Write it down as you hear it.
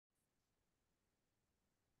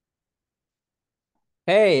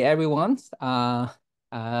Hey everyone,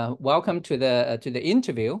 welcome to the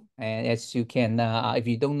interview. And as you can, if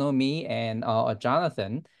you don't know me and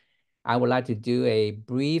Jonathan, I would like to do a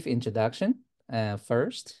brief introduction.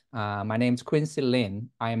 First, my name is Quincy Lin.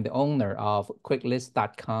 I am the owner of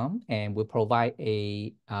QuickList.com, and we provide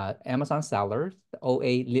a Amazon seller the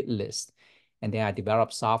OA lead list, and then I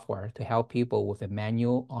develop software to help people with a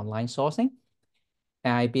manual online sourcing.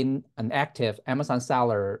 And I've been an active Amazon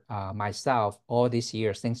seller myself all this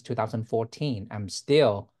year since 2014. I'm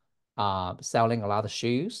still selling a lot of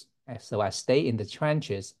shoes. So I stay in the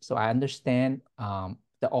trenches. So I understand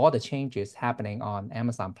all the changes happening on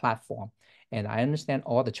Amazon platform. And I understand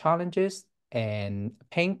all the challenges and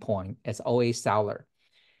pain point as always seller.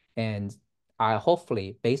 And I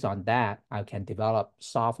hopefully, based on that, I can develop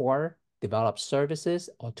software, develop services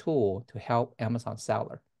or tool to help Amazon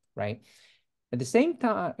seller, right? At the same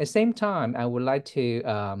time, I would like to,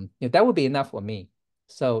 that would be enough for me.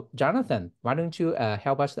 So, Jonathan, why don't you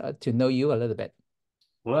help us to know you a little bit?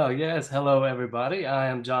 Well, yes. Hello, everybody. I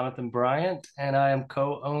am Jonathan Bryant, and I am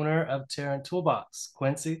co-owner of Tarrant Toolbox.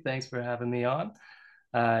 Quincy, thanks for having me on.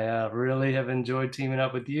 I really have enjoyed teaming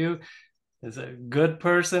up with you. As a good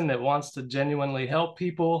person that wants to genuinely help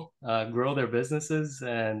people grow their businesses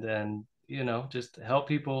and just help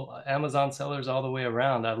people, Amazon sellers all the way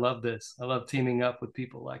around. I love this. I love teaming up with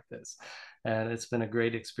people like this, and it's been a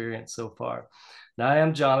great experience so far. Now, I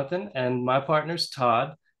am Jonathan, and my partner's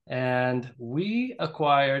Todd. And we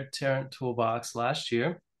acquired Tarrant Toolbox last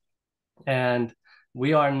year, and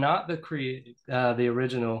we are not the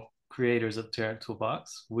original creators of Tarrant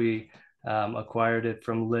Toolbox. We acquired it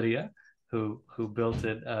from Lydia, who built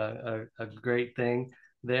it a great thing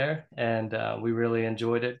there, and we really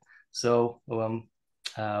enjoyed it. So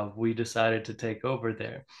we decided to take over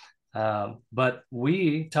there. But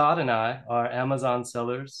Todd and I, are Amazon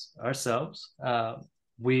sellers ourselves.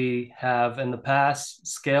 We have in the past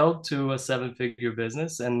scaled to a seven-figure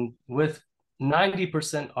business, and with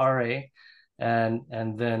 90% RA and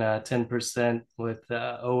then 10% with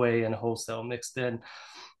OA and wholesale mixed in.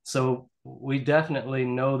 So we definitely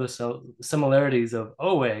know the similarities of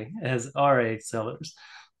OA as RA sellers,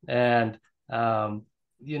 and um,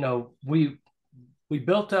 we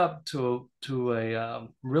built up to a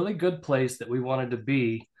really good place that we wanted to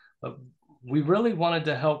be. But we really wanted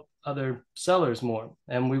to help other sellers more,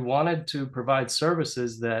 and we wanted to provide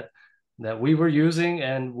services that we were using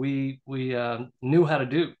and we knew how to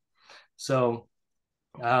do. So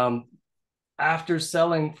um, after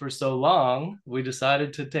selling for so long, we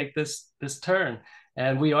decided to take this turn,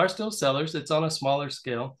 and we are still sellers. It's on a smaller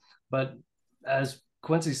scale, but as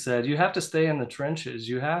Quincy said, you have to stay in the trenches.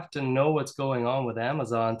 You have to know what's going on with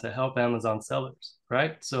Amazon to help Amazon sellers,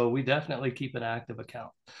 right? So we definitely keep an active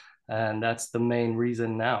account, and that's the main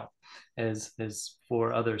reason now, is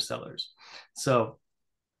for other sellers. So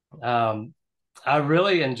um, I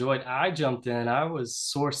really enjoyed. I jumped in. I was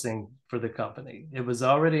sourcing for the company. It was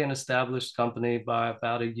already an established company by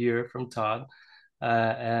about a year from Todd,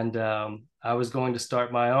 and I was going to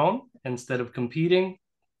start my own instead of competing.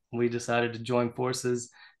 We decided to join forces,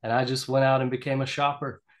 and I just went out and became a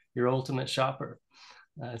shopper, your ultimate shopper.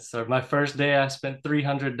 So my first day, I spent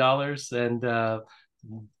 $300, and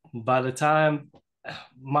by the time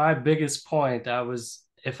my biggest point, I was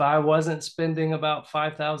if I wasn't spending about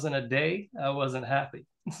 5,000 a day, I wasn't happy.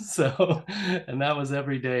 So, and that was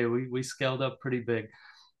every day. We scaled up pretty big.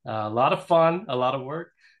 A lot of fun, a lot of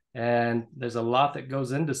work, and there's a lot that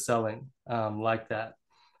goes into selling like that.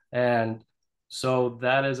 And so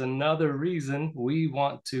that is another reason we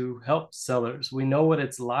want to help sellers. We know what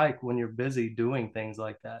it's like when you're busy doing things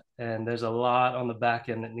like that, and there's a lot on the back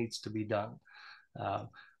end that needs to be done. Uh,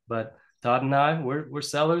 but Todd and I, we're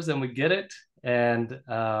sellers and we get it, and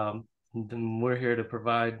we're here to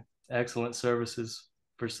provide excellent services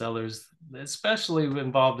for sellers, especially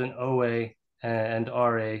involved in OA and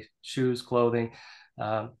RA, shoes, clothing.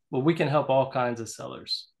 Well, we can help all kinds of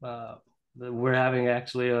sellers. We're having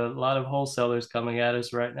actually a lot of wholesalers coming at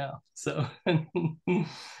us right now. So,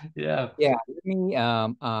 yeah. Yeah, let me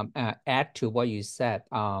add to what you said.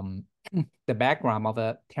 The background of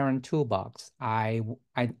a Tarrant Toolbox. I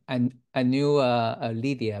knew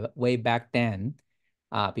Lydia way back then,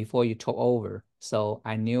 before you took over. So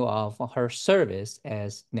I knew of her service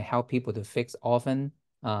as help people to fix orphan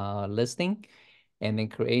listing and then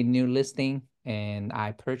create new listing. And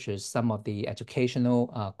I purchased some of the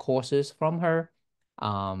educational courses from her.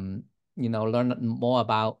 Um, learn more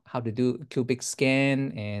about how to do cubic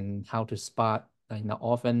scan and how to spot,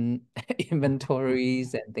 orphan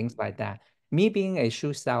inventories and things like that. Me being a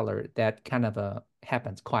shoe seller, that kind of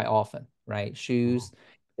happens quite often, right? Shoes,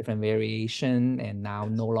 different variation, and now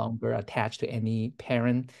no longer attached to any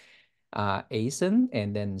parent ASIN,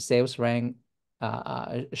 and then sales rank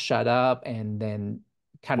shut up, and then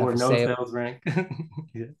kind Or of no sales, sales rank.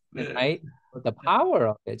 Yeah. right? But the power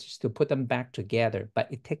of it is to put them back together,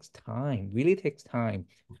 but it takes time, really takes time.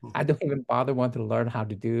 I don't even bother want to learn how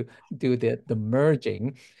to do the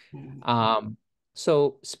merging. Um,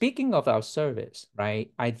 so speaking of our service,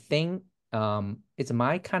 right? I think it's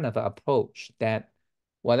my kind of approach that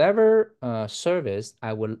whatever service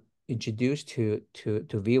I will introduce to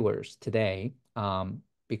viewers today,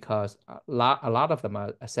 because a lot of them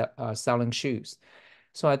are selling shoes.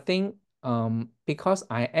 So I think because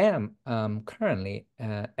I am currently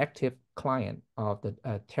an active client of the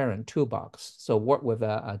Tarrant Toolbox, so work with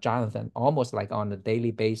Jonathan almost like on a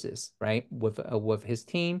daily basis, right? With his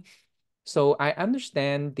team. So I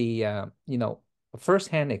understand the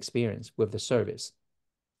firsthand experience with the service.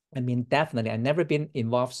 I mean, definitely, I've never been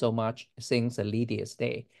involved so much since the Lydia's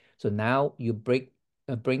day. So now you bring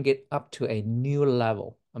it up to a new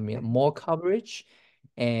level. I mean, more coverage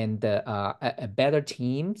and a better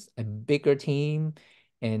teams, a bigger team,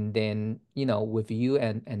 and then with you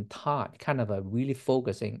and Todd, kind of a really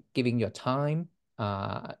focusing, giving your time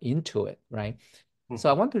into it, right? So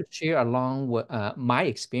I want to share along with my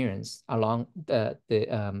experience along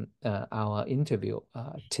our interview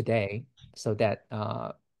today, so that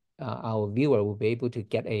our viewer will be able to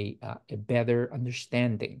get a better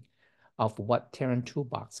understanding of what Tarrant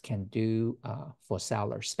Toolbox can do for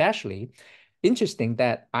sellers. Especially interesting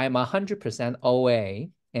that I'm 100% OA,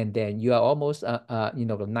 and then you are almost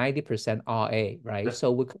 90% RA, right?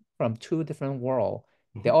 So we come from two different worlds.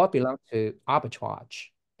 They all belong to arbitrage,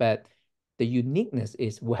 but the uniqueness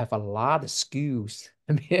is we have a lot of SKUs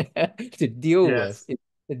to deal with.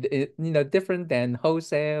 Yes. Different than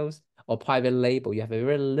wholesales or private label. You have a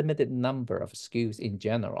very limited number of SKUs in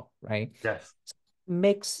general, right? Yes.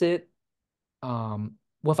 Makes it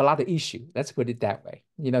with a lot of issue. Let's put it that way.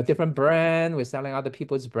 Different brand, we're selling other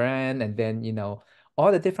people's brand, and then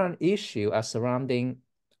all the different issue are surrounding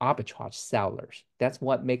arbitrage sellers. That's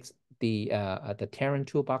what makes the Tarrant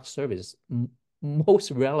Toolbox service most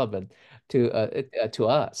relevant to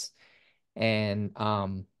us. And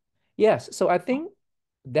yes, so I think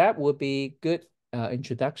that would be good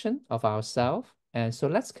introduction of ourselves. And so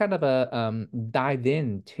let's kind of dive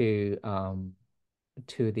into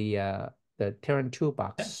to the Tarrant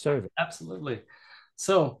Toolbox Yeah, service. absolutely.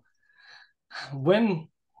 So when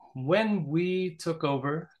when we took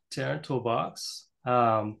over Tarrant Toolbox,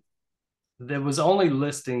 there was only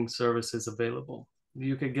listing services available.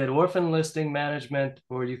 You could get orphan listing management,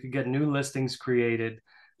 or you could get new listings created,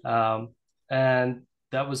 and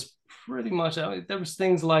that was pretty much. There was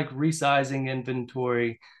things like resizing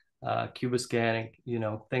inventory, Cuba scanning,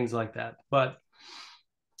 things like that. But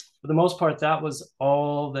for the most part, that was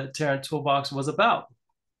all that Tarrant Toolbox was about.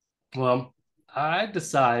 Well, I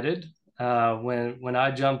decided when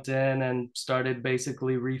I jumped in and started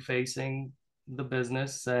basically refacing the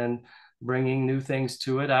business and bringing new things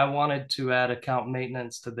to it, I wanted to add account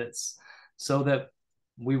maintenance to this, so that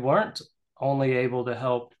we weren't only able to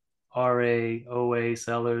help RA, OA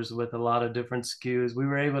sellers with a lot of different SKUs. We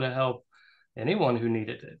were able to help anyone who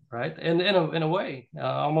needed it, right? And in a way,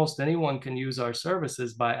 almost anyone can use our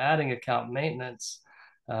services by adding account maintenance,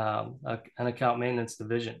 an account maintenance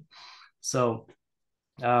division. So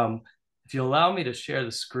um, if you allow me to share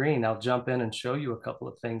the screen, I'll jump in and show you a couple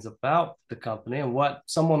of things about the company and what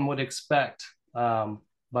someone would expect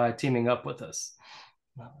by teaming up with us.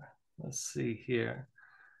 Let's see here.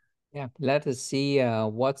 Yeah, let us see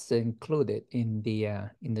what's included in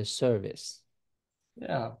the service.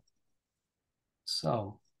 Yeah.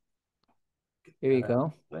 So Here you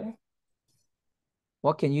go. way.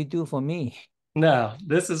 What can you do for me? Now,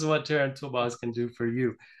 this is what Tarrant Toolbox can do for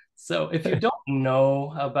you. So if you don't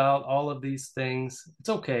know about all of these things, it's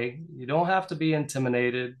okay. You don't have to be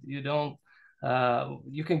intimidated. You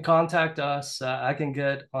can contact us. I can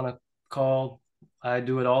get on a call. I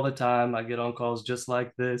do it all the time. I get on calls just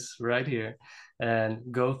like this right here and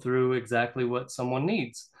go through exactly what someone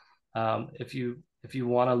needs. If you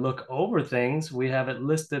want to look over things, we have it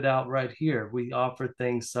listed out right here. We offer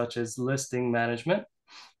things such as listing management,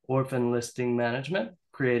 orphan listing management,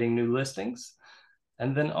 creating new listings,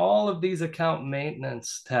 and then all of these account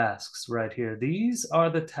maintenance tasks right here. These are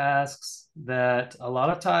the tasks that a lot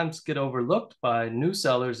of times get overlooked by new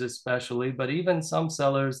sellers, especially, but even some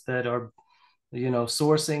sellers that are,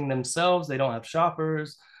 sourcing themselves. They don't have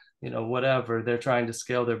shoppers, whatever. They're trying to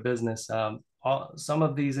scale their business. Some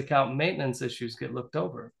of these account maintenance issues get looked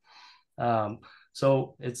over.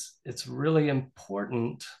 So it's really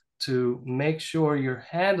important to make sure you're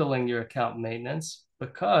handling your account maintenance,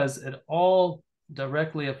 because it all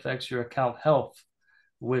directly affects your account health,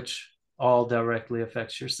 which all directly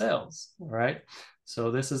affects your sales, right?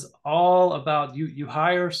 So this is all about you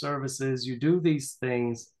hire services, you do these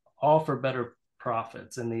things all for better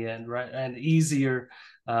profits in the end, right? And easier,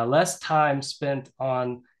 less time spent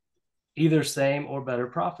on either same or better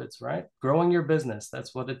profits, right? Growing your business,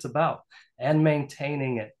 that's what it's about. And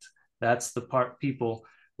maintaining it. That's the part people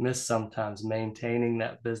miss sometimes, maintaining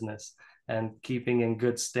that business and keeping in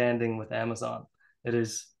good standing with Amazon. It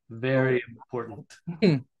is So very important.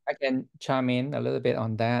 I can chime in a little bit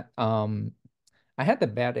on that. I had a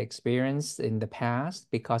bad experience in the past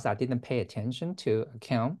because I didn't pay attention to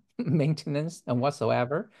account maintenance and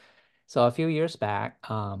whatsoever. So a few years back,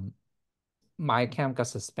 my account got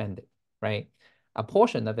suspended, right? A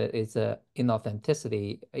portion of it is a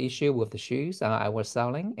inauthenticity issue with the shoes I was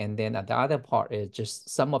selling, and then the other part is just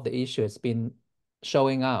some of the issue has been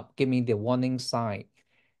showing up, give me the warning sign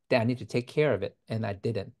that I need to take care of it, and I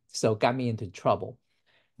didn't. So got me into trouble.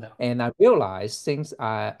 No. And I realized since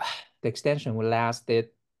the extension would lasted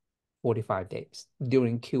 45 days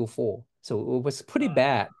during Q4. So it was pretty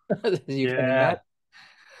bad, as you can Yeah. imagine.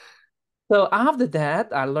 So after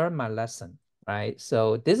that, I learned my lesson, right?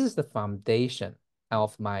 So this is the foundation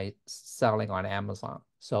of my selling on Amazon.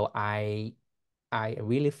 So I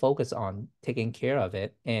really focus on taking care of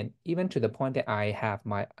it. And even to the point that I have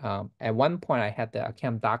my at one point I had the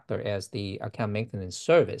account doctor as the account maintenance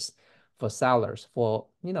service for sellers for,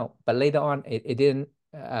 but later on it didn't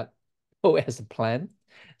go as a plan.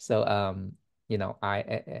 So I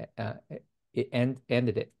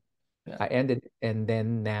ended it. Yeah. I ended, and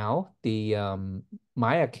then now the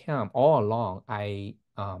my account all along, I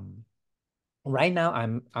right now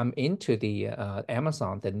I'm into the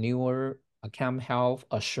Amazon, the newer account health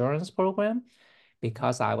assurance program,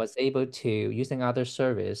 because I was able to using other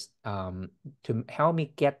service to help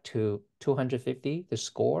me get to 250 the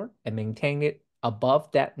score and maintain it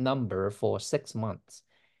above that number for 6 months.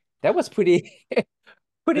 That was pretty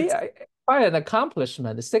pretty It's quite an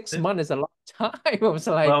accomplishment. Six it, months is a long time. I was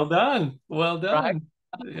like, well done. Well right. done.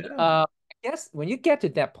 Yeah. I guess when you get to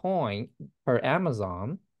that point per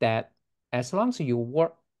Amazon, that as long as you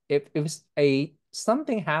work, if it's a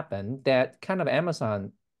something happened that kind of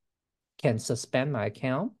Amazon can suspend my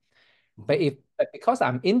account, Mhm. but because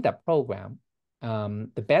I'm in that program,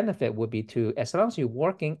 the benefit would be to as long as you're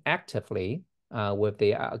working actively with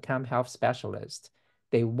the account health specialist,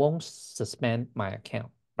 they won't suspend my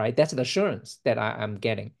account, right? That's the assurance that I'm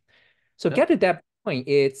getting. So Yep. get to that point,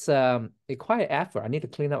 it's a quiet effort. I need to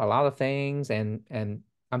clean up a lot of things and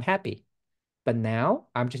I'm happy. But now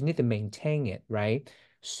I just need to maintain it, right?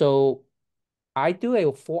 So I do a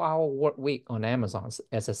 4-hour work week on Amazon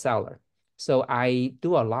as a seller. So I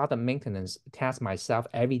do a lot of maintenance tasks myself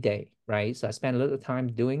every day, right? So I spend a little time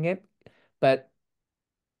doing it. But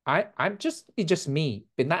it's just me,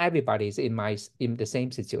 but not everybody is in the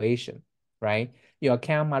same situation, right? Your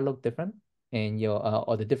account might look different and your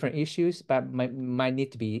or the different issues but might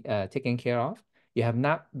need to be taken care of. You have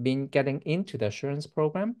not been getting into the assurance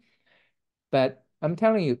program, but I'm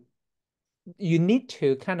telling you, you need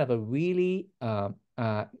to kind of a really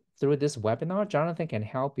through this webinar, Jonathan can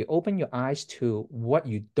help you open your eyes to what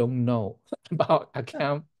you don't know about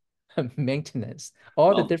account maintenance, all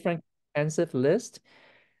the Well, different expensive list.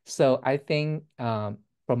 So I think from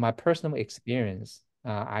my personal experience,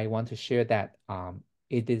 I want to share that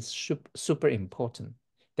it is super important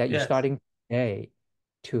that you're yes. starting today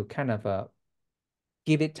to kind of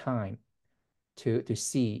give it time to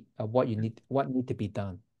see what need to be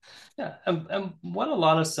done. Yeah, and what a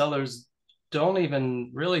lot of sellers don't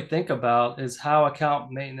even really think about is how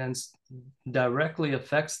account maintenance directly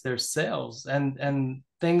affects their sales and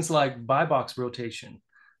things like buy box rotation.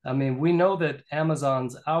 I mean, we know that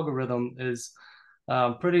Amazon's algorithm is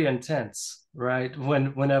pretty intense, right?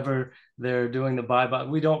 Whenever they're doing the buy box,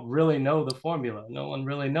 we don't really know the formula. No one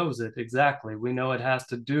really knows it exactly. We know it has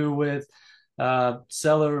to do with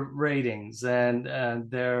seller ratings and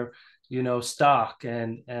their stock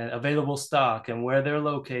and available stock and where they're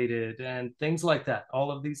located and things like that.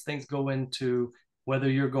 All of these things go into whether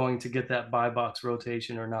you're going to get that buy box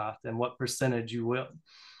rotation or not and what percentage you will.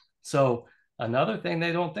 So another thing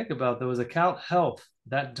they don't think about though is account health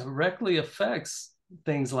that directly affects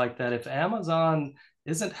things like that. If Amazon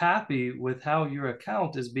isn't happy with how your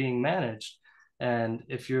account is being managed, and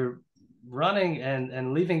if you're running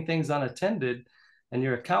and leaving things unattended and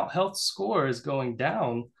your account health score is going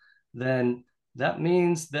down, then that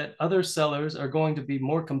means that other sellers are going to be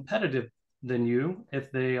more competitive than you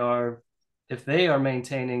if they are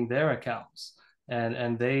maintaining their accounts.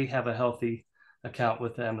 and they have a healthy account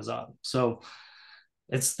with Amazon. So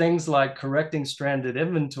it's things like correcting stranded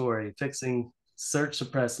inventory, fixing search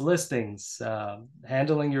suppressed listings,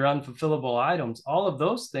 handling your unfulfillable items. All of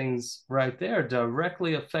those things right there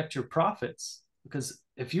directly affect your profits, because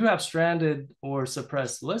if you have stranded or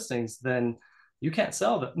suppressed listings, then you can't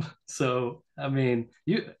sell them. So I mean,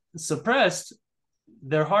 you suppressed,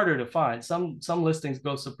 they're harder to find. Some listings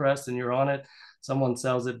go suppressed and you're on it, someone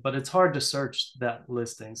sells it, but it's hard to search that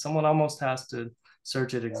listing. Someone almost has to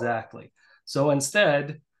search it exactly. So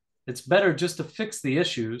instead, it's better just to fix the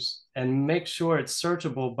issues and make sure it's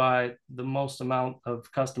searchable by the most amount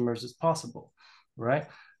of customers as possible, right?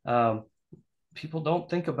 People don't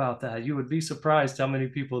think about that. You would be surprised how many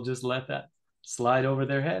people just let that slide over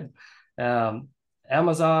their head.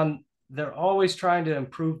 Amazon, they're always trying to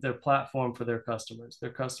improve their platform for their customers,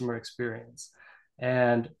 their customer experience.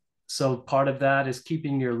 And so part of that is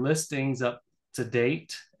keeping your listings up to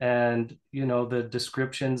date, and the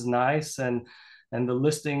description's nice, and the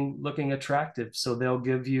listing looking attractive. So they'll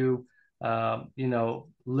give you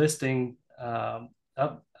listing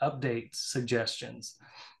update suggestions.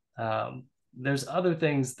 There's other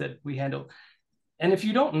things that we handle. And if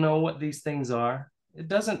you don't know what these things are, it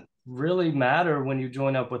doesn't really matter when you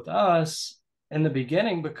join up with us in the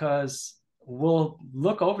beginning, because we'll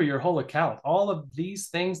look over your whole account. All of these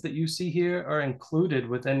things that you see here are included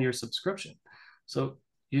within your subscription. So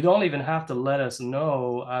you don't even have to let us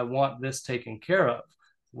know, I want this taken care of.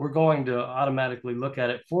 We're going to automatically look at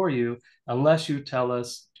it for you, unless you tell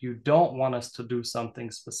us you don't want us to do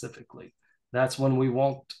something specifically. That's when we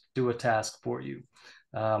won't do a task for you.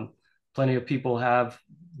 Plenty of people have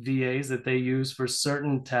VAs that they use for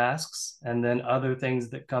certain tasks, and then other things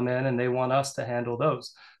that come in and they want us to handle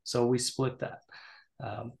those. So we split that.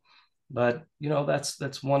 But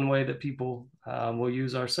that's one way that people will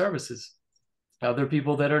use our services. Other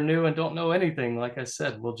people that are new and don't know anything, like I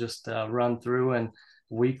said, we'll just run through, and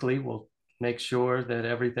weekly we'll make sure that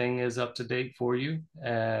everything is up to date for you,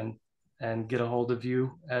 and get a hold of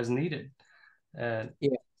you as needed. And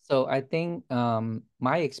Yeah. So I think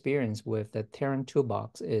my experience with the Tarrant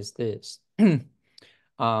Toolbox is this.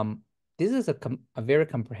 Um, this is a very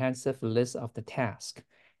comprehensive list of the tasks,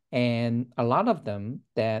 and a lot of them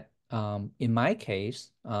that in my case,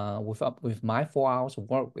 with my 4 hours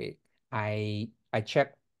work week, I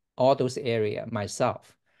check all those area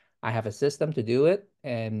myself. I have a system to do it,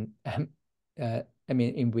 and I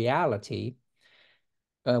mean, in reality,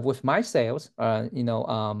 with my sales,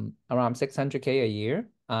 around 600K a year,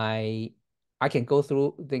 I can go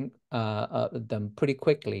through them pretty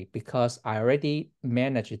quickly, because I already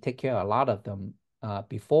managed to take care of a lot of them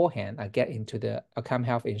beforehand. I get into the account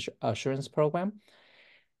health assurance program.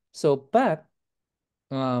 So, but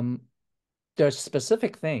there's a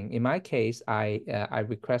specific thing. In my case, I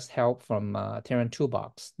request help from Tarrant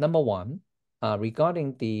Toolbox. Number one,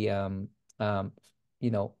 regarding the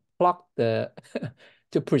block the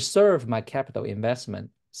to preserve my capital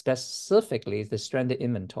investment, specifically the stranded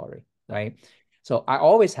inventory, right? So I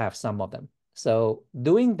always have some of them. So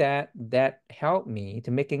doing that helped me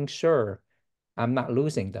to making sure I'm not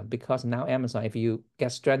losing them, because now Amazon, if you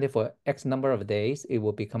get stranded for X number of days, it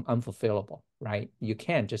will become unfulfillable, right? You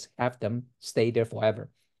can't just have them stay there forever.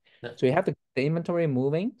 yeah. So you have to get the inventory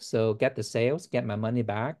moving, so get the sales, get my money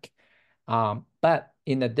back. But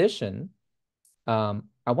in addition, I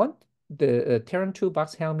want the Tarrant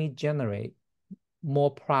Toolbox help me generate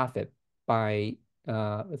more profit by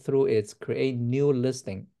through its create new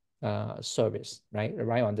listing service,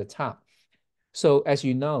 right on the top. So as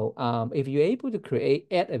you know, if you're able to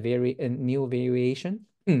add a new variation,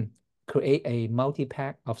 create a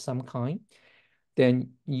multi-pack of some kind,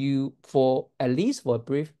 then you, for at least for a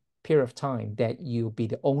brief period of time, that you'll be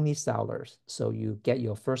the only sellers. So you get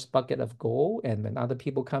your first bucket of gold, and when other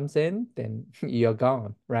people comes in, then you're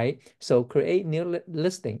gone, right? So create new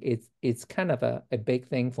listing. It's kind of a big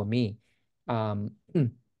thing for me.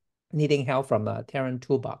 Needing help from a Tarrant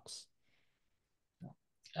Toolbox.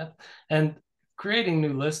 And creating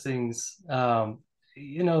new listings, that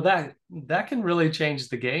can really change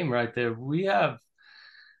the game right there. We have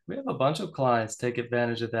a bunch of clients take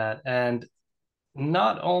advantage of that, and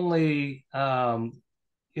not only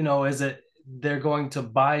is it they're going to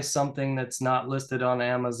buy something that's not listed on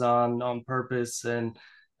Amazon on purpose,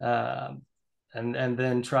 uh, and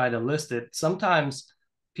then try to list it. Sometimes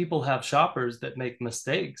people have shoppers that make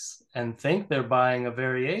mistakes and think they're buying a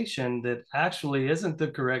variation that actually isn't the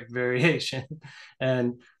correct variation.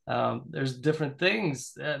 And there's different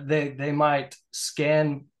things. They might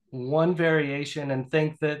scan one variation and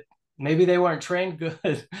think that maybe they weren't trained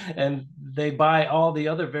good and they buy all the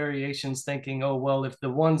other variations thinking, oh, well, if the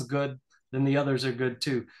one's good, then the others are good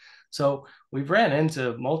too. So we've ran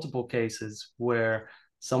into multiple cases where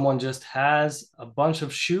someone just has a bunch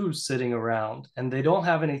of shoes sitting around and they don't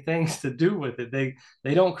have anything to do with it.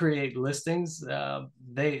 They don't create listings.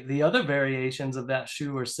 The other variations of that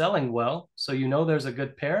shoe are selling well, so you know there's a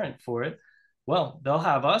good parent for it. Well, they'll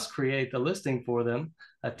have us create the listing for them,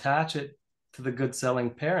 attach it to the good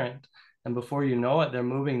selling parent, and before you know it, they're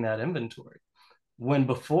moving that inventory. When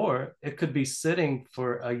before it could be sitting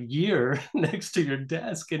for a year next to your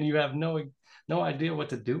desk and you have no idea what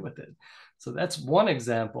to do with it. So that's one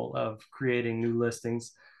example of creating new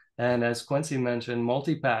listings. And as Quincy mentioned,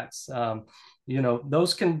 multi-packs,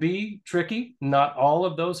 those can be tricky. Not all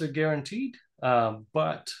of those are guaranteed,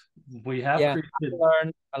 but we have Yeah,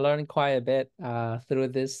 created. I learned quite a bit through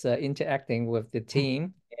this interacting with the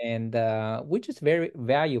team, and which is very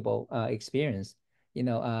valuable experience,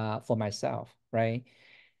 for myself, right?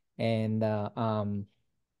 And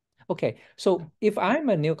okay, so if I'm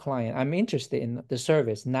a new client, I'm interested in the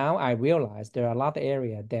service. Now I realize there are a lot of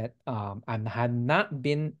areas that I have not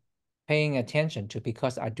been paying attention to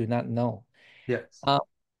because I do not know. Yes. Uh,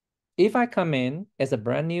 if I come in as a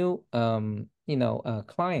brand new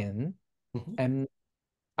client, Mhm. and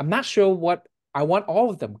I'm not sure what I want all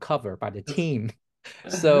of them covered by the team.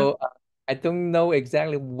 So I don't know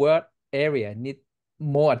exactly what area need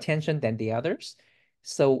more attention than the others.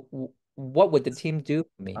 So what would the team do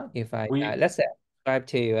for me if I we let's say I subscribe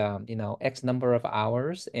to X number of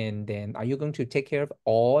hours, and then are you going to take care of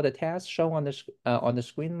all the tasks shown on on the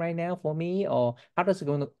screen right now for me, or how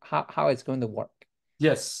it's going to work?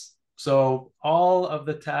 Yes. So all of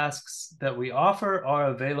the tasks that we offer are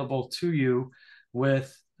available to you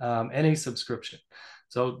with any subscription.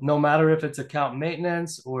 So no matter if it's account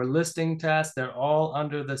maintenance or listing tasks, they're all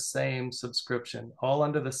under the same subscription, all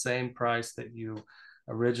under the same price that you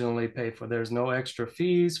originally paid for. There's no extra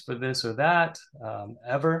fees for this or that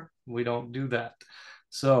ever. We don't do that.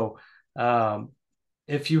 So um,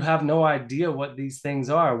 if you have no idea what these things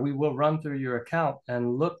are, we will run through your account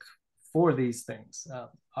and look for these things.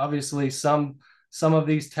 Obviously, some of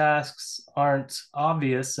these tasks aren't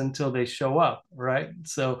obvious until they show up, right?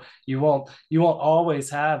 So you won't always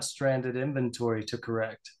have stranded inventory to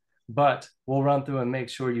correct, but we'll run through and make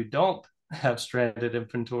sure you don't have stranded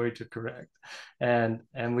inventory to correct, and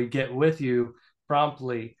we get with you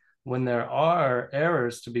promptly when there are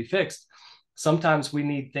errors to be fixed. Sometimes we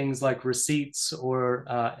need things like receipts or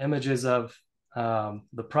images of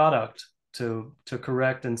the product to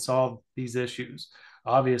correct and solve these issues.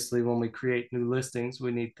 Obviously, when we create new listings,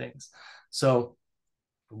 we need things. So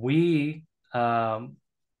we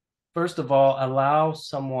first of all allow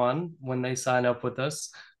someone, when they sign up with us,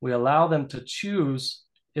 we allow them to choose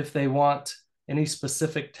if they want any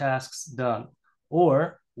specific tasks done,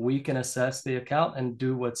 or we can assess the account and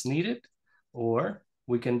do what's needed, or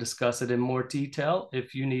we can discuss it in more detail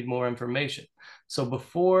if you need more information. So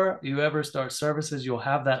before you ever start services, you'll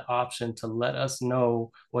have that option to let us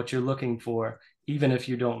know what you're looking for, even if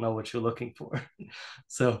you don't know what you're looking for.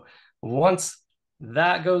 So once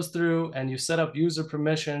that goes through and you set up user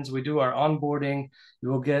permissions, we do our onboarding, you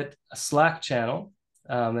will get a Slack channel.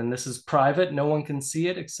 And this is private. No one can see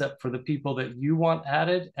it except for the people that you want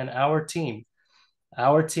added and our team.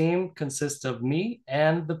 Our team consists of me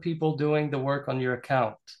and the people doing the work on your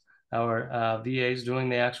account, our VAs doing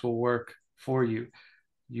the actual work for you.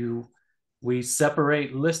 We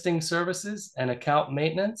separate listing services and account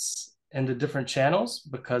maintenance into different channels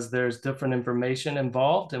because there's different information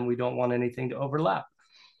involved and we don't want anything to overlap.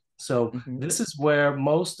 So Mhm. this is where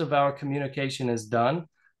most of our communication is done.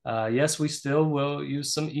 Yes, we still will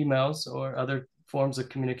use some emails or other forms of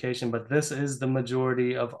communication, but this is the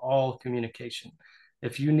majority of all communication.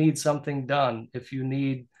 If you need something done, if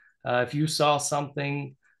you saw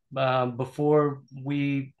something before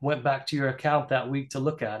we went back to your account that week to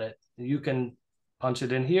look at it, you can punch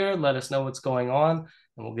it in here, let us know what's going on,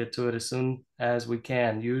 and we'll get to it as soon as we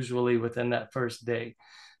can, usually within that first day.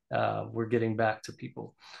 We're getting back to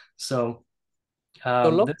people. So So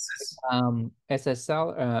look, this is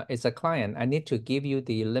as a client, I need to give you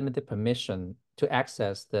the limited permission to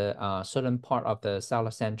access the certain part of the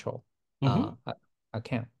Seller Central mhm. account.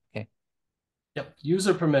 Okay. Yep,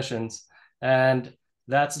 user permissions. And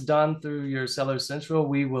that's done through your Seller Central.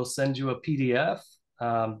 We will send you a PDF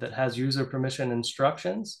that has user permission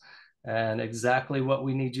instructions and exactly what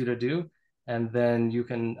we need you to do. And then you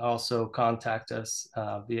can also contact us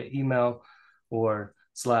via email or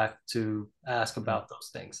Slack to ask Mhm. about those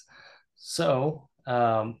things. So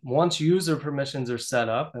Once user permissions are set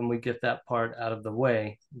up and we get that part out of the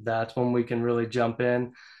way, that's when we can really jump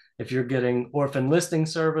in. If you're getting orphan listing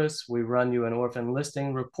service, we run you an orphan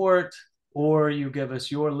listing report, or you give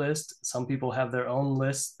us your list. Some people have their own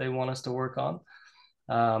lists they want us to work on.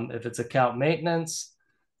 If it's account maintenance,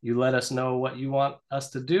 you let us know what you want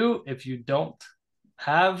us to do. If you don't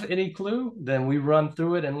have any clue, then we run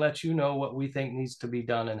through it and let you know what we think needs to be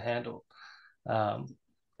done and handled.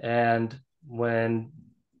 And when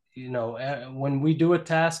when we do a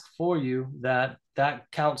task for you, that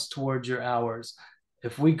counts towards your hours.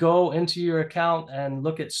 If we go into your account and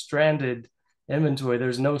look at stranded inventory,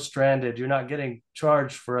 there's no stranded. You're not getting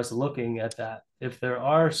charged for us looking at that. If there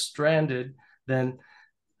are stranded, then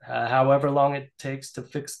however long it takes to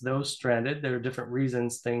fix those stranded, there are different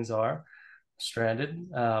reasons things are stranded,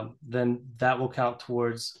 then that will count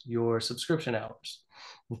towards your subscription hours.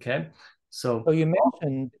 Okay. So So you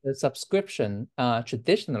mentioned the subscription.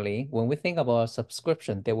 Traditionally, when we think about a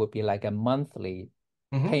subscription, there would be like a monthly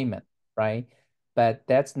payment, right? But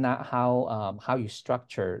that's not how you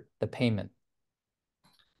structure the payment.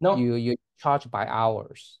 no, You charge by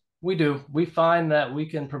hours. we do. We find that we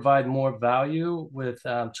can provide more value with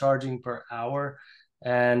charging per hour,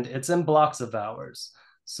 and it's in blocks of hours.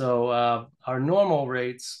 So our normal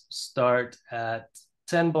rates start at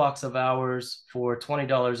 10 blocks of hours for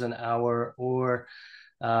 $20 an hour, or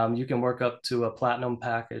you can work up to a platinum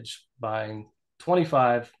package buying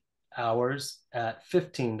 25 hours at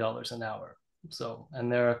 $15 an hour. So,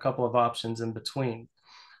 and there are a couple of options in between.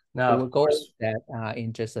 Now, So of we'll go into course, that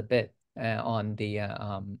in just a bit on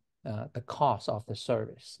the cost of the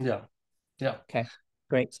service. yeah, yeah. Okay,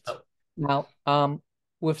 great. So, Now,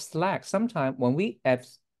 with Slack, sometimes when we have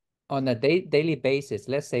on a daily basis,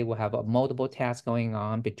 let's say we have a multiple tasks going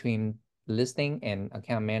on between listing and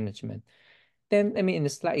account management, then I mean in the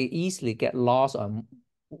Slack, you easily get lost on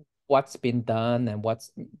what's been done and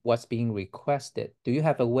what's being requested. Do you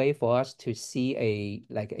have a way for us to see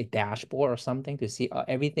a dashboard or something to see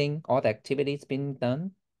everything, all the activities being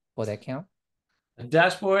done for the account? a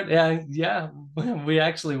dashboard, yeah, yeah. We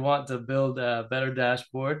actually want to build a better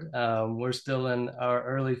dashboard. We're still in our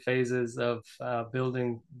early phases of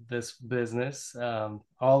building this business.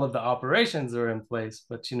 All of the operations are in place,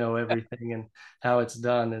 but everything and how it's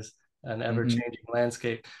done is an Mm-hmm. ever-changing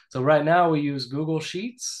landscape. So right now we use Google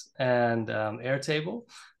Sheets and Airtable,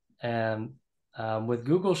 and with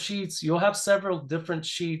Google Sheets, you'll have several different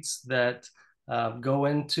sheets that go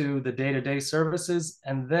into the day-to-day services.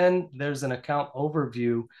 And then there's an account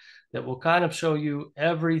overview that will kind of show you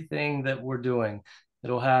everything that we're doing.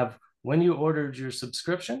 It'll have when you ordered your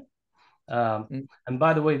subscription. And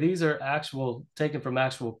by the way, these are actual taken from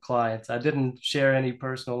actual clients. I didn't share any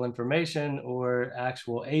personal information or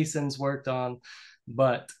actual ASINs worked on,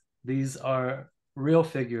 but these are real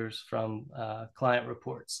figures from client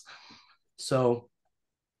reports. So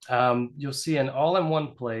you'll see an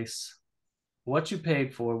all-in-one place what you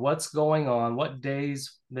paid for, what's going on, what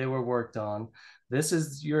days they were worked on. This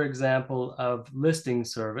is your example of listing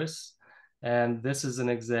service. And this is an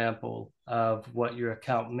example of what your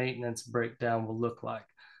account maintenance breakdown will look like.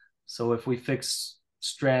 So if we fix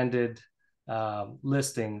stranded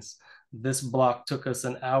listings, this block took us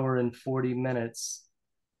an hour and 40 minutes.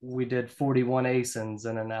 We did 41 ASINs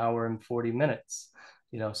in an hour and 40 minutes.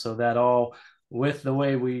 So that all with the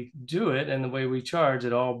way we do it and the way we charge,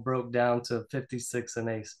 it all broke down to 56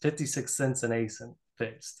 cents an ASIN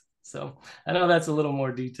fixed. So I know that's a little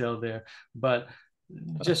more detailed there, but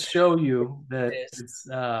just show you that Yes. it's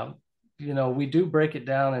we do break it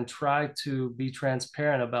down and try to be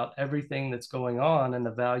transparent about everything that's going on and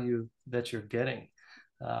the value that you're getting.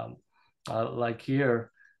 Like here,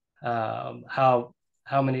 how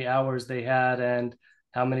many hours they had and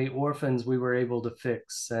how many orphans we were able to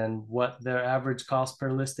fix and what their average cost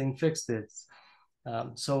per listing fixed is.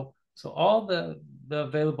 So all the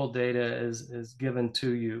available data is given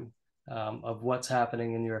to you of what's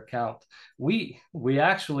happening in your account. We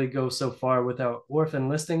actually go so far with our orphan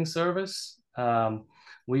listing service.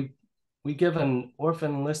 We give an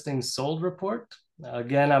orphan listing sold report.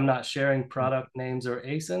 Again, I'm not sharing product names or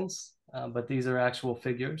ASINs, but these are actual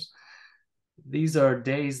figures. These are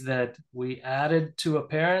days that we added to a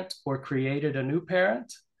parent or created a new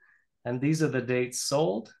parent. And these are the dates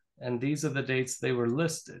sold, and these are the dates they were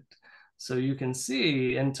listed. So you can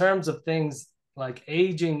see in terms of things like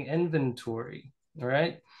aging inventory,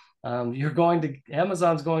 right?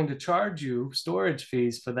 Amazon's going to charge you storage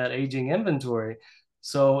fees for that aging inventory.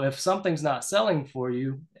 So if something's not selling for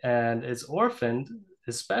you and it's orphaned,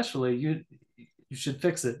 especially you should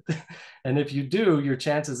fix it. And if you do, your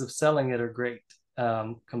chances of selling it are great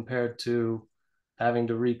compared to having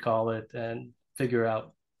to recall it and figure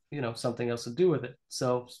out, something else to do with it.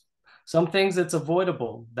 So some things it's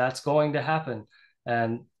avoidable. That's going to happen.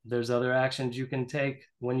 And there's other actions you can take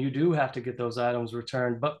when you do have to get those items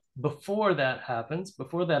returned. But before that happens,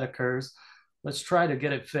 before that occurs, let's try to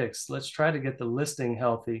get it fixed. Let's try to get the listing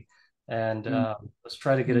healthy, and Mm. let's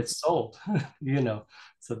try to get it sold.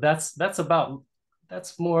 So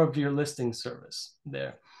that's more of your listing service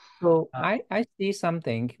there. So Uh, I see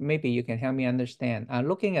something, maybe you can help me understand.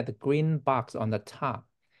 Looking at the green box on the top,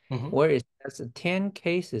 mhm. where it says 10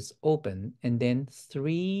 cases open and then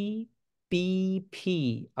 3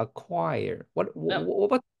 BP acquire. Yeah.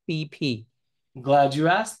 What's BP? Glad you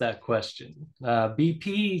asked that question.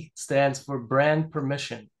 BP stands for brand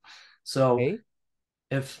permission. So Okay.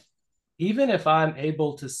 if even if I'm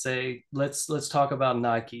able to say, let's talk about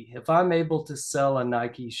Nike. If I'm able to sell a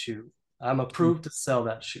Nike shoe, I'm Mm, approved to sell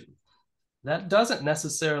that shoe. That doesn't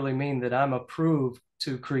necessarily mean that I'm approved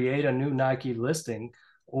to create a new Nike listing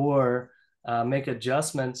or make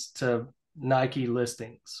adjustments to Nike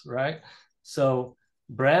listings, right? So,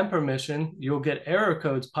 brand permission, you'll get error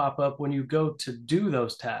codes pop up when you go to do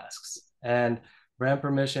those tasks. And brand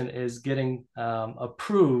permission is getting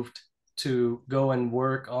approved to go and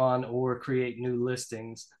work on or create new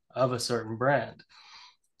listings of a certain brand.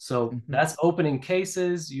 So, mhm, that's opening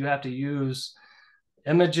cases. You have to use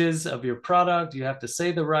images of your product. You have to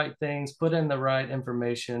say the right things, put in the right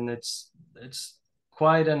information. It's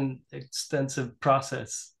quite an extensive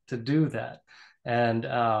process to do that, and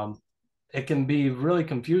it can be really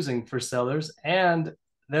confusing for sellers. And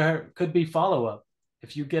there could be follow up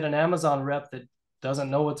if you get an Amazon rep that doesn't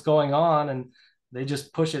know what's going on and they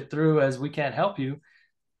just push it through as we can't help you,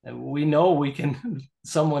 and we know we can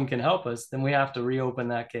someone can help us, then we have to reopen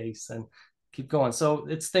that case and keep going. So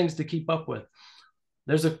it's things to keep up with.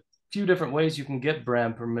 There's a few different ways you can get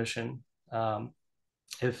brand permission. Um,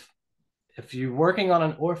 if if you're working on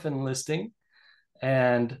an orphan listing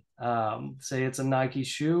and say it's a Nike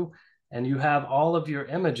shoe, and you have all of your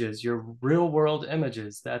images, your real world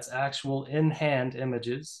images, that's actual in hand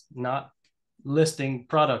images, not listing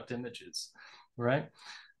product images, right?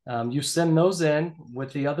 You send those in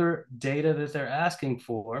with the other data that they're asking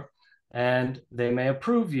for, and they may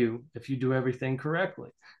approve you if you do everything correctly.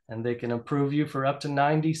 And they can approve you for up to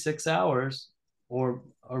 96 hours or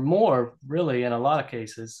more, really, in a lot of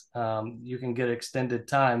cases. You can get extended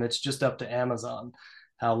time. It's just up to Amazon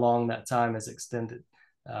how long that time is extended.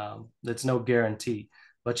 It's no guarantee,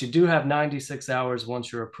 but you do have 96 hours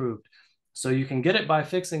once you're approved. So you can get it by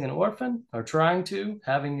fixing an orphan or trying to,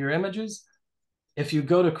 having your images. If you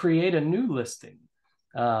go to create a new listing,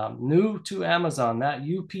 new to Amazon, that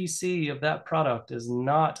UPC of that product is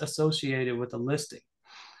not associated with the listing.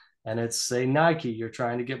 And it's, say, Nike, you're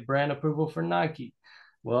trying to get brand approval for Nike.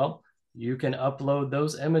 Well, you can upload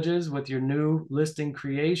those images with your new listing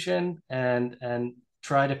creation and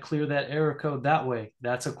try to clear that error code that way.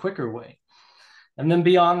 That's a quicker way. And then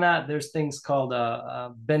beyond that, there's things called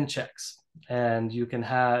bin checks. And you can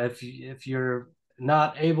have, if you're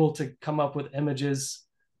not able to come up with images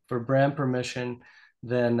for brand permission,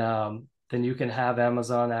 then you can have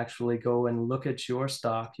Amazon actually go and look at your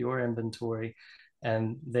stock, your inventory,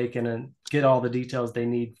 and they can get all the details they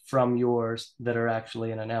need from yours that are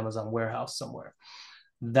actually in an Amazon warehouse somewhere.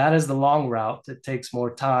 That is the long route. It takes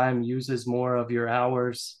more time, uses more of your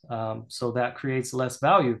hours, so that creates less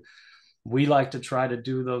value. We like to try to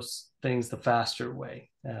do those things the faster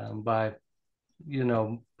way, by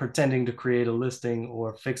pretending to create a listing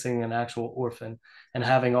or fixing an actual orphan and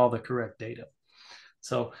having all the correct data.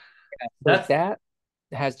 So So that's that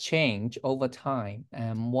has changed over time.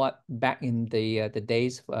 What back in the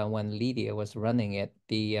days when Lydia was running it,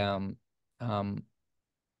 the um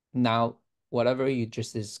now whatever you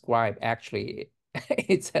just described, actually,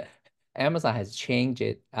 it's Amazon has changed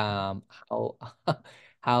it. How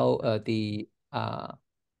how the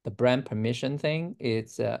brand permission thing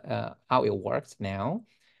is how it works now.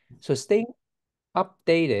 So staying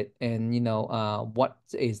updated and what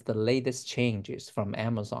is the latest changes from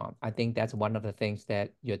Amazon. I think that's one of the things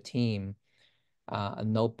that your team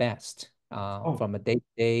know best oh, from a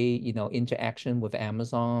day-to-day interaction with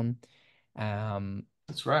Amazon. Um,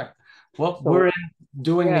 that's right. Well, we're so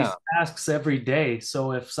doing these yeah, tasks every day.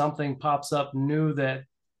 So if something pops up new that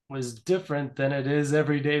was different than it is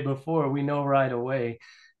every day before, we know right away.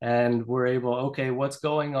 And we're able, okay, what's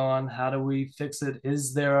going on? How do we fix it?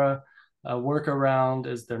 Is there a workaround?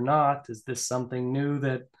 Is there not? Is this something new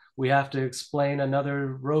that we have to explain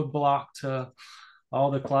another roadblock to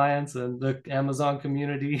all the clients and the Amazon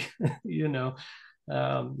community? you know,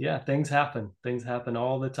 yeah, things happen. Things happen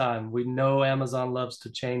all the time. We know Amazon loves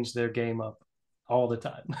to change their game up. all the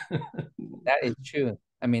time. That is true.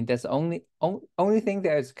 I mean, that's only thing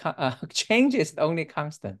that is change is only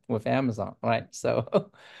constant with Amazon, right?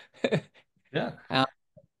 So, Yeah. uh,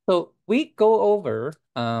 so we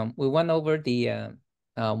went over the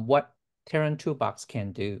what Tarrant Toolbox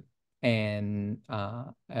can do, and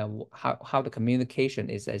how the communication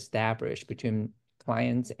is established between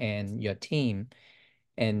clients and your team,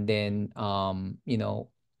 and then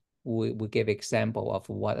we give example of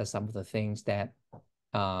what are some of the things that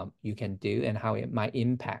you can do and how it might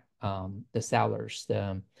impact the sellers,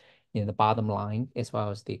 the bottom line, as well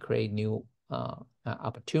as they create new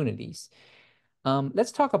opportunities.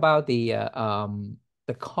 Let's talk about the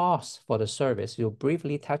cost for the service. You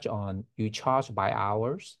briefly touch on you charge by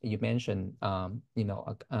hours. You mentioned some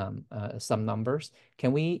numbers.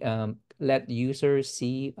 Can we let users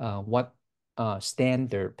see what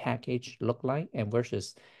standard package look like and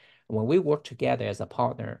versus when we work together as a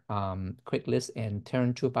partner, QuikList and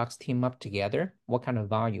Tarrant Toolbox team up together, what kind of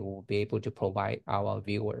value we'll be able to provide our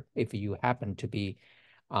viewer if you happen to be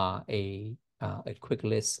a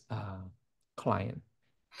QuikList client?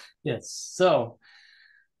 Yes. So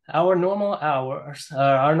our normal hours,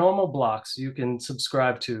 our normal blocks you can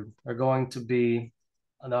subscribe to are going to be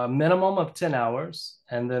a minimum of 10 hours.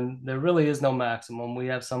 And then there really is no maximum. We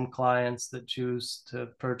have some clients that choose to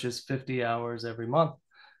purchase 50 hours every month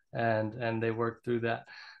and they work through that.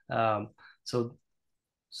 Um, so,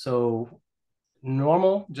 so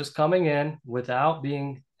normal, just coming in without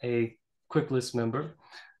being a QuikList member,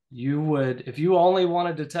 you would, if you only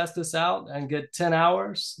wanted to test this out and get 10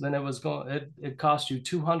 hours, then it cost you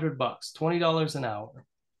 $200, $20 an hour,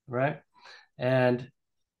 right? And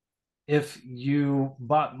if you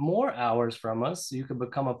bought more hours from us, you could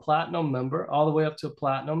become a platinum member all the way up to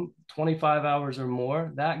platinum, 25 hours or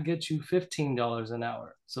more. That gets you $15 an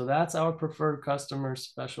hour. So that's our preferred customer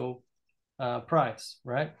special price,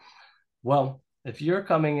 right? Well, if you're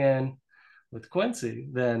coming in with Quincy,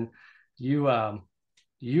 then you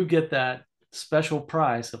get that special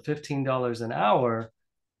price of $15 an hour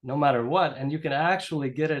no matter what, and you can actually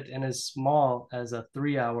get it in as small as a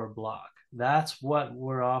 3-hour block. That's what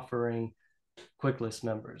we're offering QuikList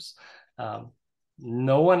members.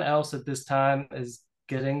 No one else at this time is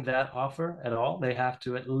getting that offer at all. They have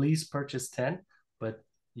to at least purchase 10, but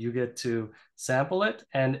you get to sample it.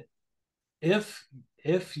 And if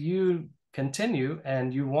you continue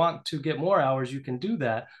and you want to get more hours, you can do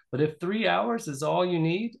that. But if 3 hours is all you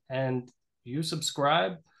need and you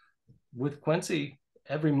subscribe with Quincy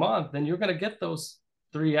every month, then you're going to get those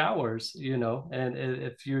 3 hours, and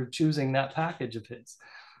if you're choosing that package of his.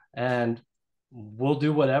 And we'll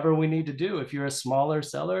do whatever we need to do. If you're a smaller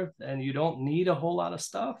seller and you don't need a whole lot of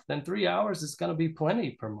stuff, then 3 hours is going to be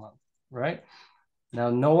plenty per month, right? Now,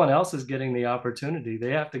 no one else is getting the opportunity.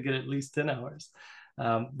 They have to get at least 10 hours.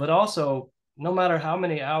 But also, no matter how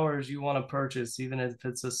many hours you want to purchase, even if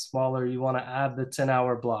it's a smaller, you want to add the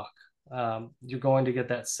 10-hour block, you're going to get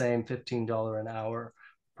that same $15 an hour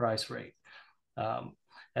price rate.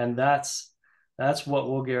 And that's what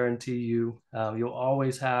we'll guarantee you. You'll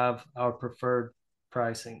always have our preferred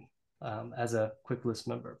pricing as a QuikList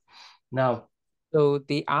member. Now, So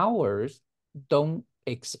the hours don't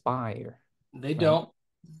expire, they right? don't.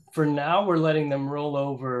 For now, we're letting them roll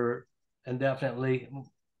over indefinitely.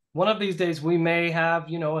 One of these days, we may have, a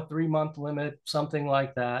 3-month limit, something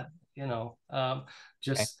like that, Okay.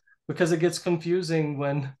 just because it gets confusing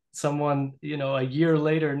when someone, a year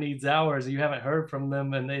later needs hours, you haven't heard from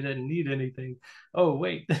them and they didn't need anything. Oh,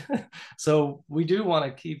 wait. So we do want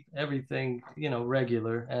to keep everything,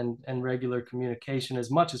 regular and regular communication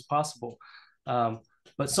as much as possible.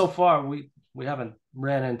 But so far, we haven't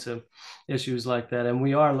ran into issues like that. And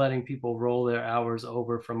we are letting people roll their hours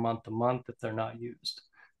over from month to month if they're not used.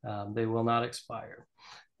 They will not expire.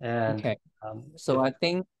 And Okay. So I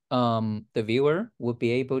think the viewer would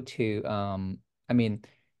be able to I mean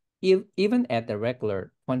even at the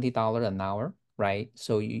regular $20 an hour, right?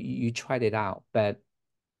 So you tried it out, but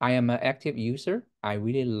I am an active user. I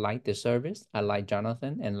really like the service. I like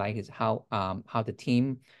Jonathan and like his how the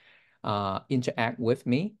team interact with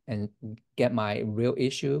me and get my real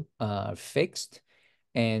issue fixed.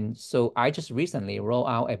 And so I just recently rolled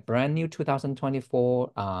out a brand new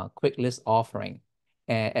 2024 QuikList offering.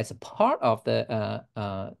 And as a part of the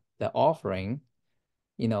offering,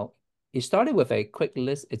 you know, it started with a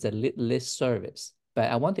QuikList. It's a lit list service,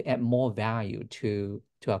 but I want to add more value to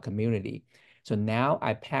our community. So now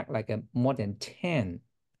I pack like a more than 10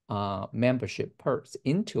 membership perks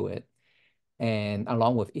into it, and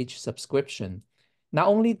along with each subscription, not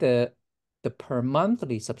only the per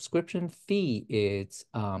monthly subscription fee is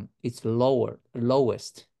it's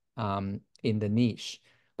lowest, in the niche.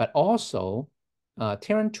 But also,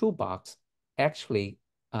 Tarrant Toolbox actually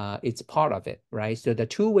it's part of it, right? So the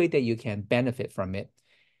two way that you can benefit from it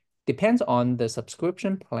depends on the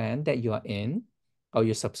subscription plan that you are in or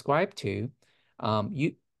you subscribe to.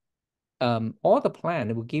 You all the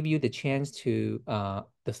plan will give you the chance to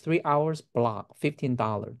the 3 hours block,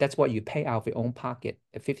 $15. That's what you pay out of your own pocket,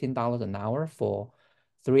 $15 an hour for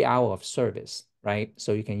 3 hours of service, right?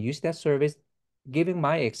 So you can use that service. Given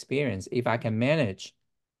my experience, if I can manage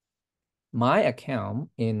my account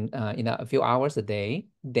in a few hours a day,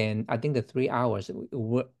 then I think the 3 hours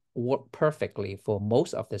would work perfectly for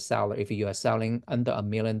most of the seller if you are selling under $1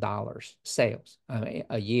 million sales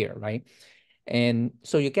a year, right? And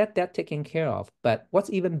so you get that taken care of. But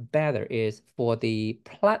what's even better is for the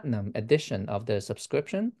platinum edition of the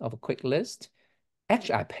subscription of a quick list,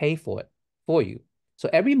 actually I pay for it for you. So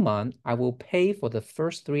every month I will pay for the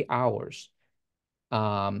first 3 hours.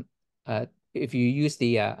 Um, if you use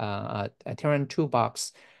the Tarrant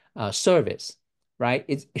Toolbox service, right?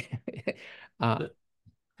 It's uh,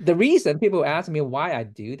 the reason people ask me why I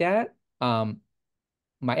do that.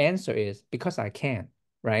 My answer is because I can,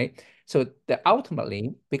 right? So the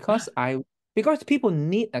ultimately because people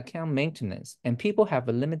need account maintenance and people have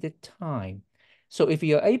a limited time. So if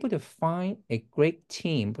you're able to find a great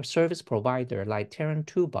team service provider like Tarrant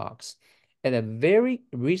Toolbox at a very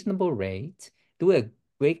reasonable rate, do a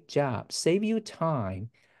great job, save you time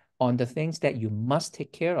on the things that you must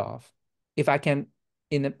take care of. If I can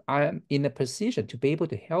I'm in a position to be able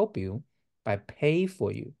to help you by pay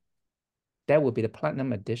for you, that would be the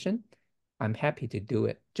platinum edition. I'm happy to do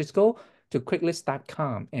it. Just go to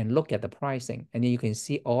quicklist.com and look at the pricing, and then you can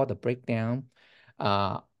see all the breakdown,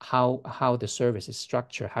 how the service is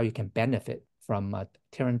structured, how you can benefit from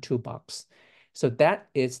Tarrant Toolbox. So that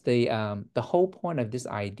is the whole point of this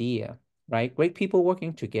idea, right? Great people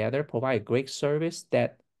working together provide great service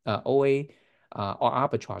that OA or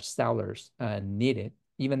arbitrage sellers need it,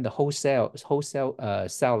 even the wholesale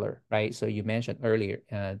seller, right? So you mentioned earlier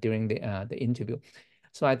during the interview.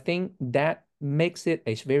 So I think that makes it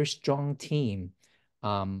a very strong team.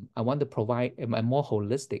 I want to provide a more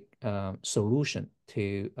holistic solution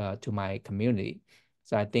to my community.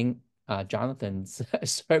 So I think Jonathan's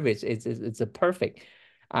service is a perfect.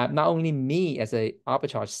 Not only me as a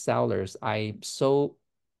arbitrage sellers, I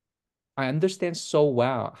understand so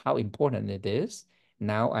well how important it is.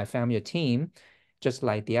 Now I found your team. Just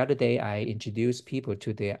like the other day, I introduced people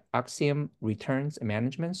to the Axiom Returns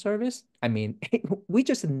Management Service. I mean, we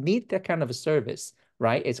just need that kind of a service,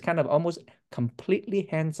 right? It's kind of almost completely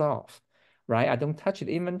hands off, right? I don't touch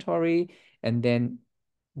the inventory. And then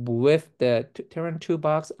with the Terran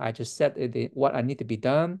toolbox, I just set what I need to be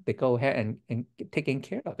done. They go ahead and taking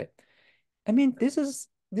care of it. I mean, this is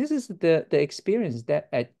the experience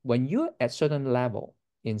that when you're at certain level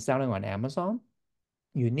in selling on Amazon,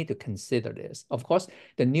 you need to consider this. Of course,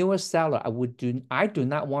 the newer seller, I do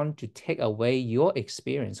not want to take away your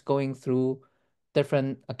experience going through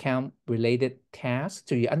different account related tasks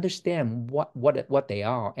so you understand what they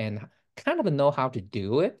are and kind of know how to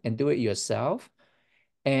do it and do it yourself.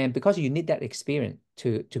 And because you need that experience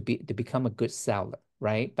to become a good seller,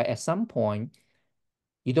 right? But at some point,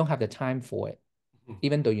 you don't have the time for it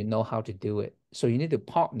even though you know how to do it. So you need to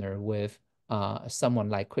partner with someone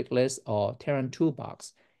like QuickList or Tarrant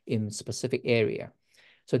Toolbox in specific area.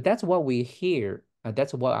 So that's what we hear.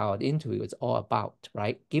 That's what our interview is all about,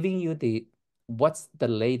 right? Giving you what's the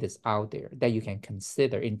latest out there that you can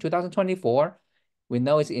consider. In 2024, we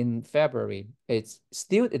know it's in February. It's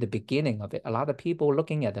still at the beginning of it. A lot of people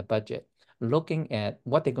looking at the budget, looking at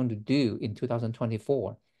what they're going to do in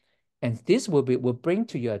 2024. And this will bring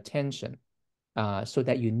to your attention so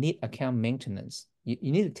that you need account maintenance.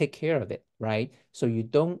 You need to take care of it, right? So you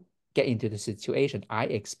don't get into the situation I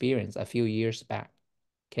experienced a few years back,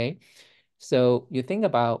 okay? So you think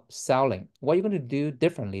about selling. What are you going to do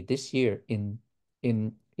differently this year in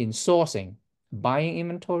sourcing, buying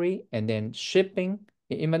inventory, and then shipping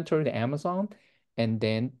the inventory to Amazon, and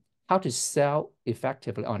then how to sell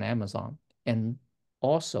effectively on Amazon. And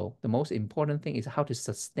also, the most important thing is how to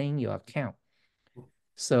sustain your account.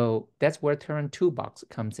 So that's where Tarrant Toolbox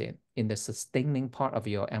comes in the sustaining part of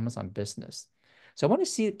your Amazon business. So I want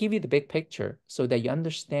to give you the big picture so that you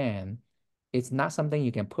understand it's not something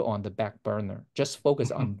you can put on the back burner. Just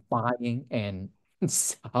focus on buying and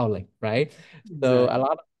selling, right? So a Exactly.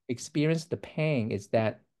 lot of experience the pain is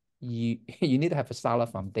that you you need to have a solid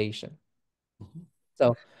foundation.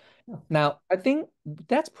 So Now, I think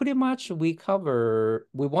that's pretty much we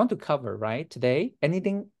want to cover, right, today.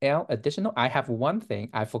 Anything else additional? I have one thing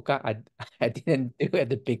I forgot I didn't do at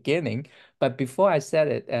the beginning, but before I said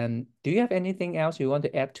it, do you have anything else you want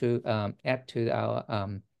to add to our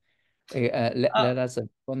Uh, let us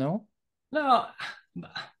know? no,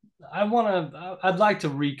 I'd like to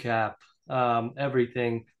recap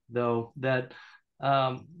everything though, that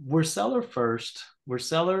we're seller first, we're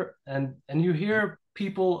seller, and you hear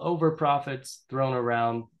people over profits thrown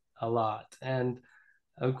around a lot. And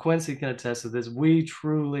Quincy can attest to this. We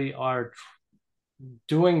truly are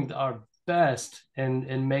doing our best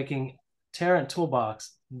in making Tarrant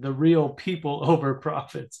Toolbox the real people over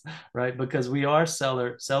profits, right? Because we are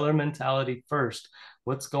seller mentality first.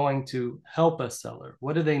 What's going to help a seller?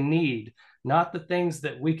 What do they need? Not the things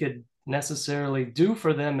that we could necessarily do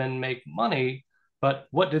for them and make money, but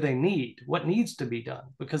what do they need? What needs to be done?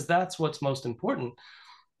 Because that's what's most important.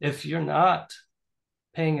 If you're not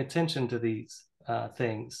paying attention to these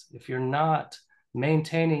things, if you're not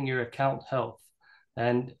maintaining your account health,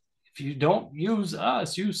 and if you don't use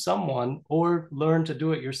us, use someone or learn to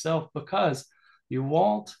do it yourself, because you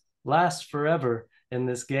won't last forever in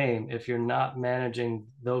this game if you're not managing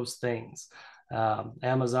those things.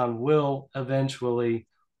 Amazon will eventually,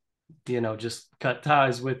 just cut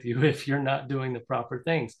ties with you if you're not doing the proper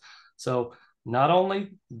things. So, not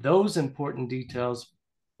only those important details,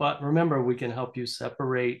 but remember, we can help you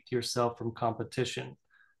separate yourself from competition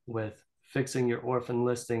with fixing your orphan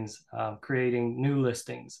listings, creating new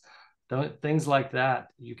listings, things like that.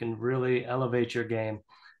 You can really elevate your game.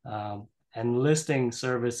 And listing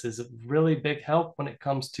service is a really big help when it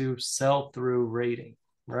comes to sell through rating,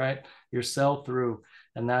 right? Your sell through.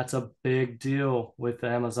 And that's a big deal with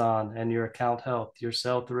Amazon and your account health, your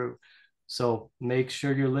sell through. So make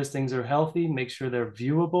sure your listings are healthy, make sure they're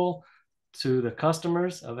viewable to the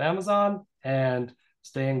customers of Amazon, and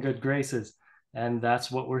stay in good graces. And that's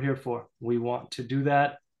what we're here for. We want to do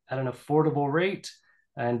that at an affordable rate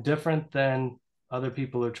and different than other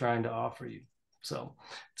people are trying to offer you. So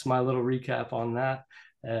it's my little recap on that.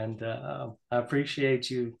 And I appreciate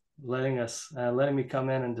you letting me come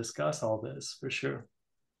in and discuss all this for sure.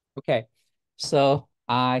 Okay. So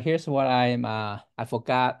here's what I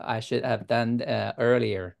forgot I should have done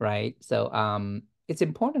earlier, right? So it's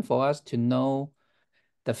important for us to know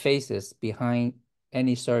the faces behind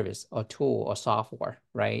any service or tool or software,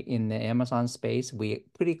 right? In the Amazon space, we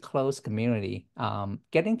pretty close community.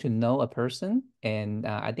 Getting to know a person, and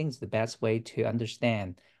I think it's the best way to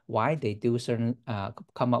understand why they do certain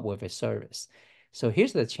come up with a service. So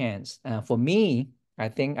here's the chance. For me, I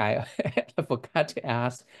think I I forgot to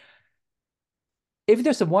ask if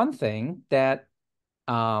there's one thing that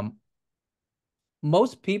um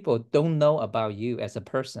most people don't know about you as a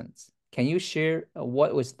person. Can you share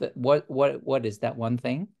what is that one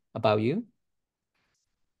thing about you?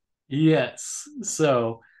 Yes.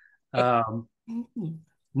 So, um,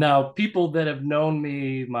 now people that have known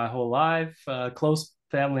me my whole life, close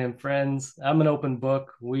family and friends, I'm an open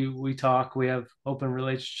book. We talk. We have open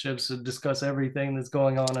relationships to discuss everything that's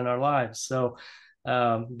going on in our lives. So,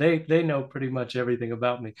 they know pretty much everything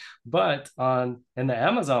about me. But on in the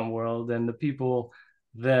Amazon world and the people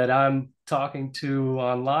that I'm talking to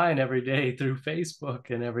online every day through Facebook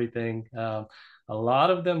and everything. A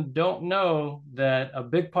lot of them don't know that a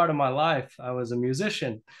big part of my life, I was a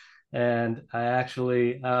musician, and I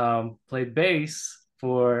actually played bass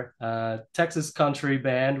for Texas Country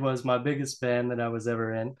Band, was my biggest band that I was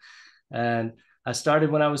ever in. And I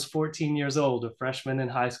started when I was 14 years old, a freshman in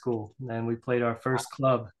high school, and we played our first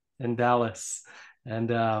club in Dallas.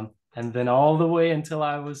 And then all the way until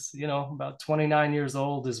I was, about 29 years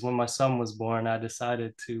old is when my son was born. I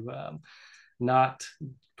decided to not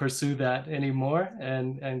pursue that anymore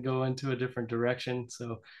and go into a different direction.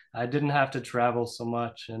 So I didn't have to travel so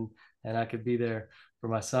much, and I could be there for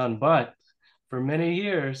my son. But for many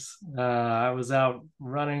years, I was out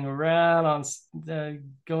running around on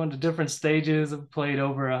going to different stages. I've played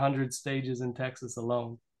over 100 stages in Texas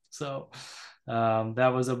alone. So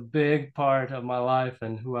that was a big part of my life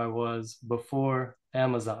and who I was before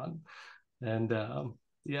Amazon. And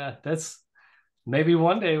yeah, that's maybe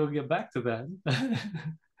one day we'll get back to that.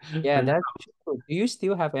 Yeah, For that's true. Do you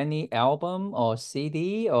still have any album or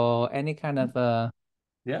CD or any kind of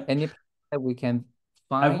yeah, any that we can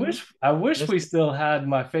I find? wish I wish This we still had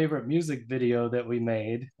my favorite music video that we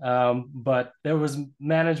made, but there was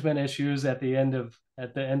management issues at the end of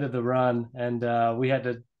the run, and we had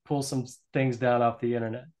to pull some things down off the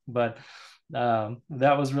internet. But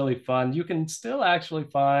that was really fun. You can still actually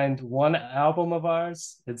find one album of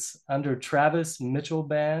ours. It's under Travis Mitchell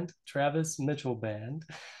Band,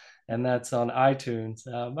 and that's on iTunes.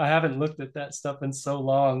 I haven't looked at that stuff in so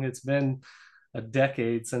long. It's been a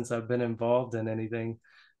decade since I've been involved in anything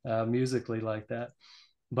musically like that.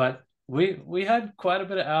 But we had quite a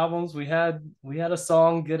bit of albums. We had a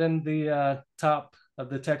song get in the top of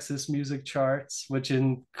the Texas music charts, which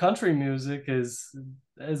in country music is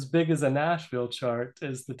as big as a Nashville chart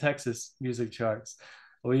as the Texas music charts.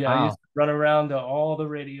 I used Wow. to run around to all the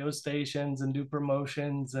radio stations and do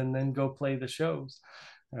promotions and then go play the shows.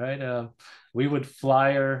 All right. We would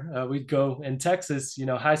flyer, we'd go in Texas,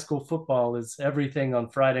 high school football is everything on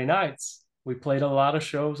Friday nights. We played a lot of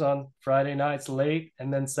shows on Friday nights late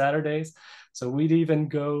and then Saturdays. So we'd even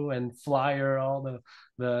go and flyer all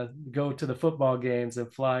the go to the football games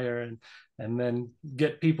and flyer and then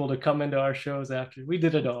get people to come into our shows after. We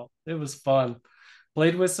did it all. It was fun.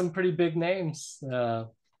 Played with some pretty big names.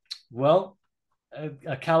 Well,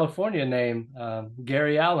 a California name,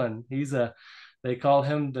 Gary Allen. They call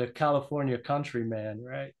him the California country man,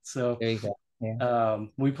 right? So There you go. Yeah.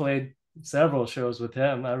 we played several shows with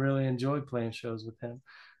him. I really enjoyed playing shows with him.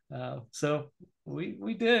 So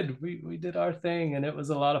we did our thing, and it was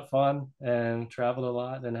a lot of fun, and traveled a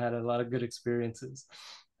lot, and had a lot of good experiences.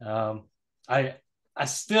 Um, I I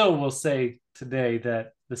still will say today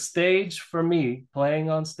that the stage for me, playing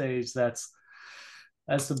on stage, that's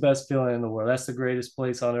the best feeling in the world. That's the greatest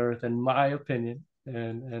place on earth, in my opinion.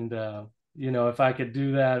 And if I could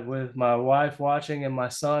do that with my wife watching and my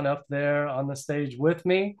son up there on the stage with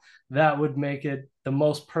me, that would make it the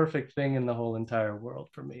most perfect thing in the whole entire world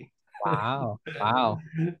for me. Wow. Wow.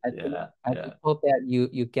 Yeah, I yeah. just hope that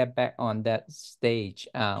you get back on that stage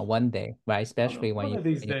one day, right? Especially One of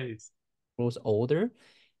these when you days. grows older.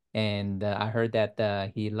 And I heard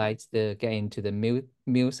that he likes to get into the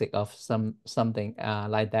music of something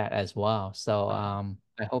like that as well. So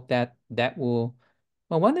I hope that that will,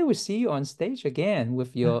 well, one day we'll see you on stage again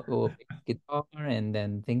with your guitar and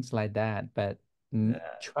then things like that. But Yeah.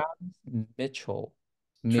 Travis Mitchell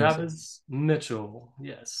music. Travis Mitchell.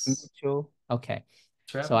 Yes. Mitchell. Okay.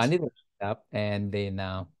 So I Travis. need to look it up and then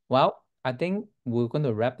well, I think we're going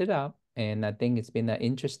to wrap it up. And I think it's been an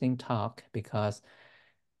interesting talk because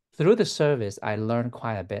through the service, I learned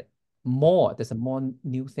quite a bit more. There's a more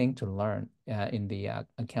new thing to learn in the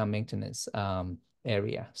account maintenance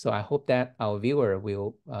area. So I hope that our viewer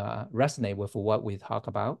will resonate with what we talk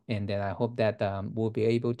about, and then I hope that we'll be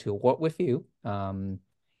able to work with you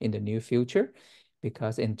in the near future,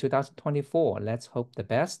 because in 2024, let's hope the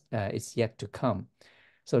best is yet to come.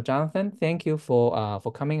 So Jonathan, thank you for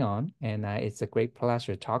coming on, and it's a great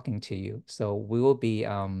pleasure talking to you. So we will be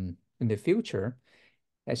in the future,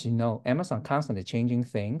 as you know, Amazon constantly changing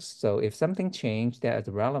things. So if something changed that is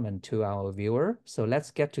relevant to our viewer, so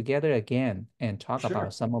let's get together again and talk about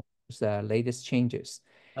Sure. some of those latest changes.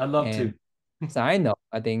 I'd love to. And so I know,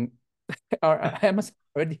 I think our Amazon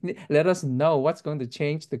already let us know what's going to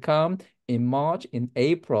change to come in March, in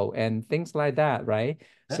April, and things like that, right?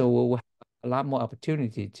 Yeah. So we'll have a lot more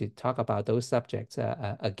opportunity to talk about those subjects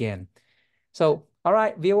again. So, all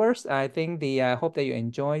right, viewers, I think the hope that you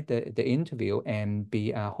enjoyed the interview and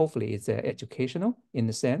be hopefully it's educational in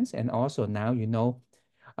the sense, and also now you know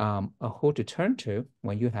who to turn to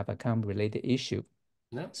when you have a account related issue.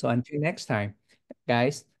 Yeah. So until next time,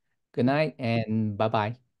 guys, good night and bye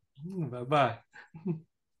bye. Bye bye.